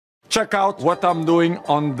Check out what I'm doing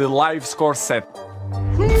on the live score set.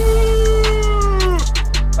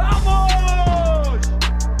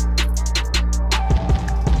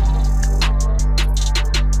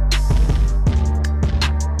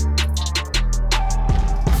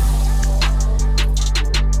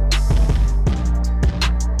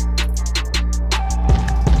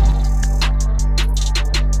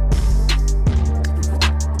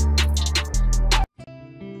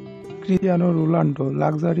 Cristiano Ronaldo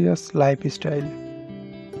luxurious lifestyle.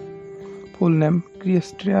 Full name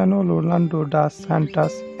Cristiano Ronaldo das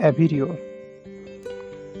Santos Aveiro.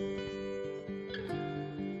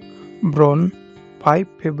 Born 5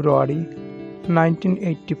 February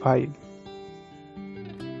 1985.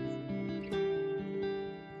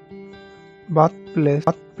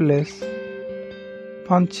 Birthplace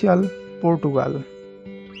Funchal, Portugal.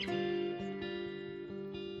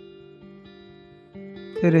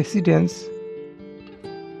 Residence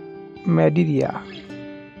Madeira.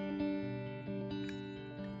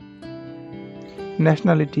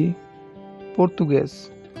 Nationality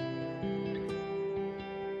Portuguese.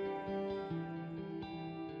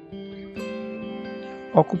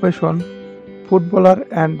 Occupation footballer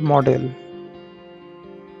and model.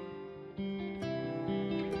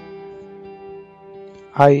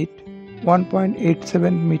 Height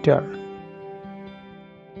 1.87 meter.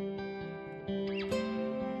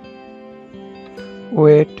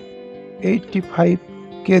 Weight 85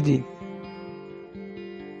 kg.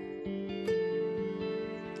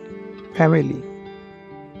 Family.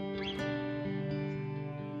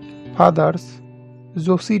 Fathers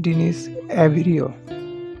Jose Denis Aveiro.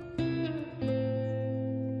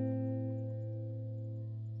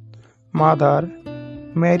 Mother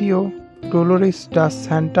Mario Dolores das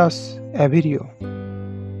Santos Aveiro.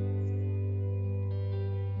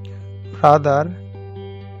 Brother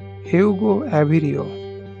Hugo Aveiro.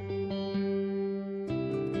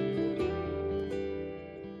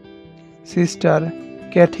 Sister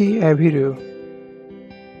Kathy Aveiro.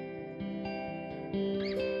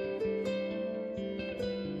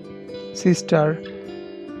 Sister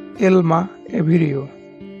Elma Aveiro.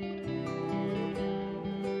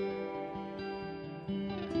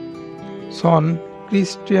 Son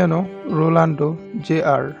Cristiano Ronaldo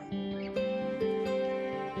Jr.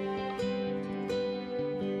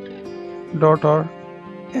 Daughter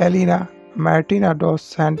Elena Martina dos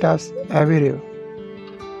Santos Aveiro.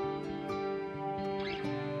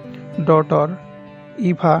 Daughter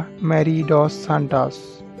Eva Marie dos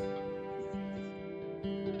Santos.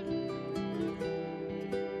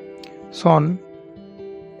 Son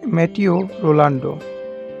Matteo Rolando.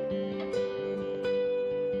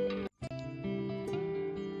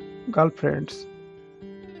 Girlfriends.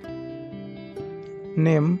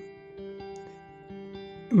 Name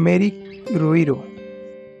Mary Ruiro.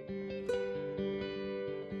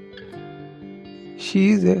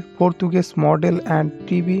 She is a Portuguese model and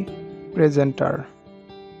TV presenter.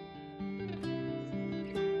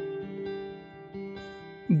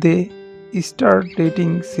 They started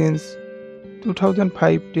dating since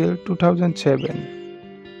 2005 till 2007.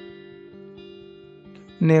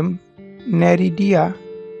 Name Neridia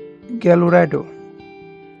Galorado.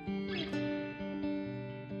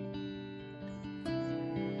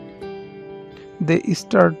 They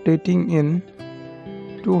started dating in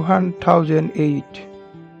 2008.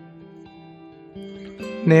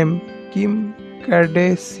 Name Kim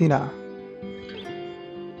Kardashian.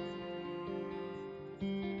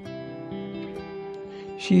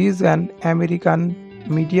 She is an American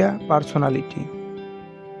media personality.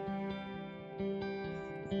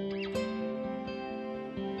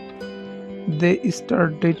 They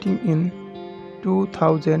started dating in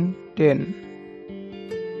 2010.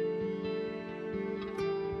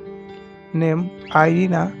 Name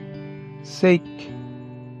Irina Shayk.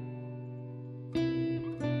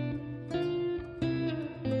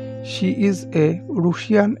 She is a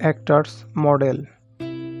Russian actress model.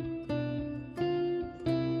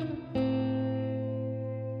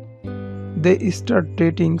 They started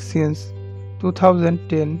dating since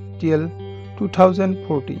 2010 till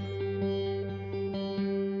 2014.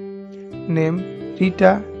 Name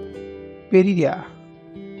Rita Pereira.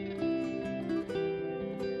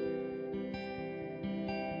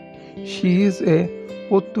 She is a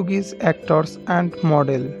Portuguese actress and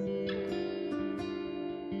model.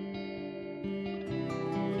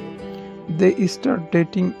 They started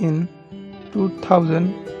dating in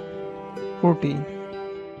 2014.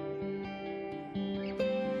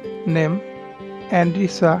 Name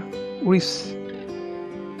Andressa Reis.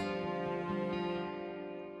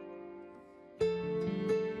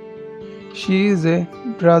 She is a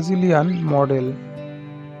Brazilian model.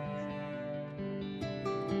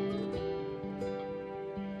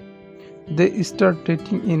 They start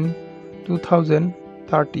dating in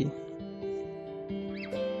 2030.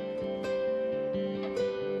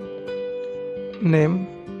 Name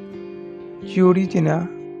Georgina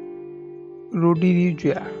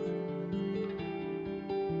Rodriguez.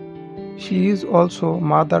 She is also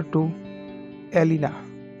mother to Elena.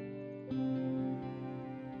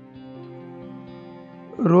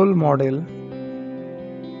 Role model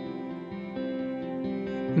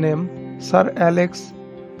name Sir Alex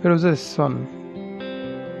Ferguson.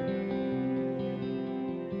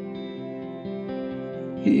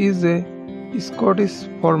 He is a Scottish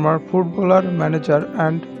former footballer, manager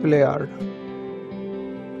and player.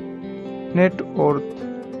 Net worth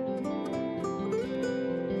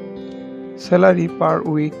salary per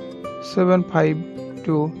week 75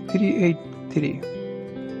 to 383.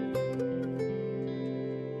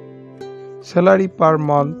 Salary per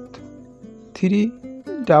month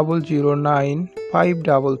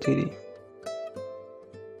 3,009,533.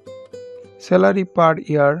 Salary per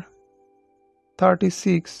year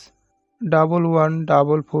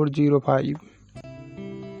 36,11,405.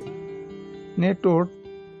 Net worth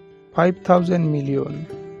 5,000 million.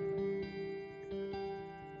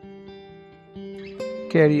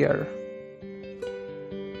 Career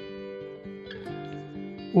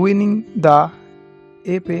winning the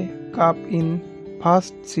FA Cup in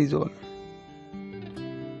first season.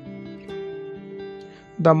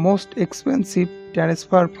 The most expensive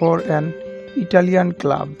transfer for an Italian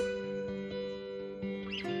club.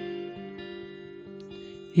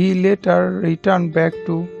 He later returned back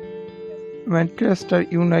to Manchester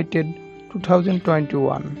United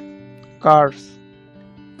 2021. Cars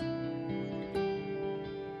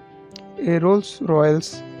a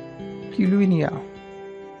Rolls-Royce Quilunia.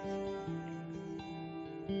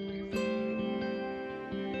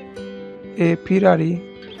 A Ferrari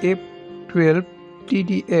F12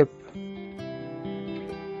 TDF.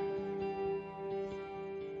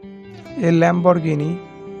 A Lamborghini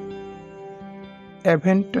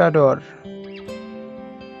Aventador.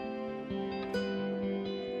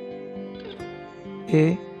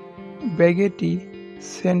 A Bugatti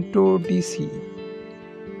Santos DC.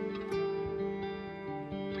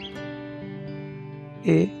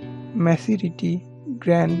 A Maserati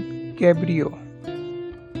Grand Cabrio.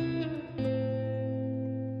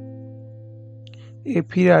 A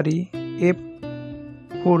Ferrari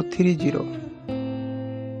F430.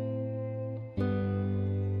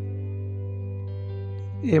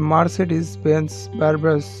 A Mercedes-Benz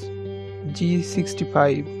Barbus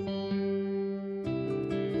G65.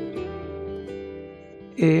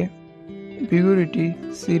 A Biography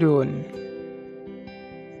Siron.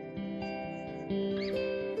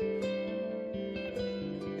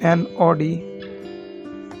 An Audi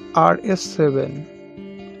RS7.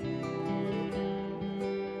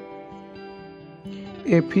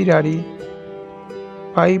 A Ferrari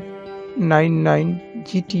 599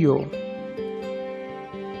 GTO.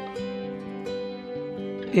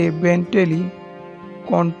 A Bentley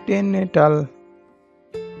Continental.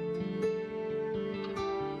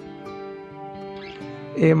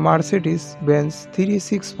 A Mercedes-Benz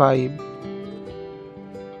 365.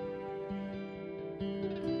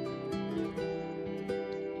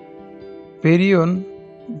 Varion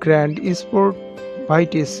Grand Sport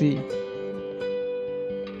Vitesse.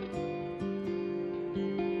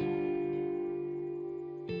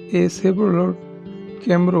 A Chevrolet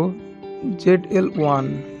Camaro ZL1.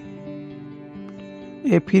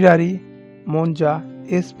 A Ferrari Monza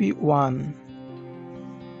SP1.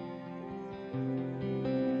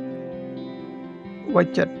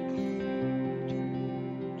 Watchet.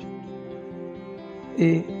 A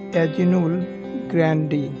Agenul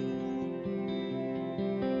Grande.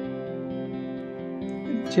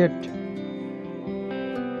 Jet.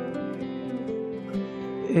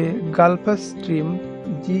 A Gulfstream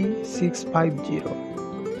G650.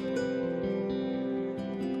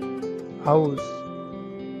 House.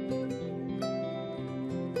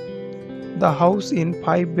 The house in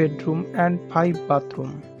 5 bedroom and 5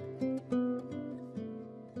 bathroom.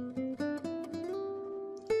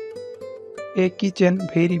 A kitchen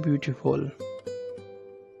very beautiful.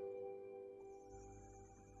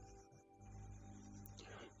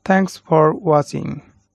 Thanks for watching.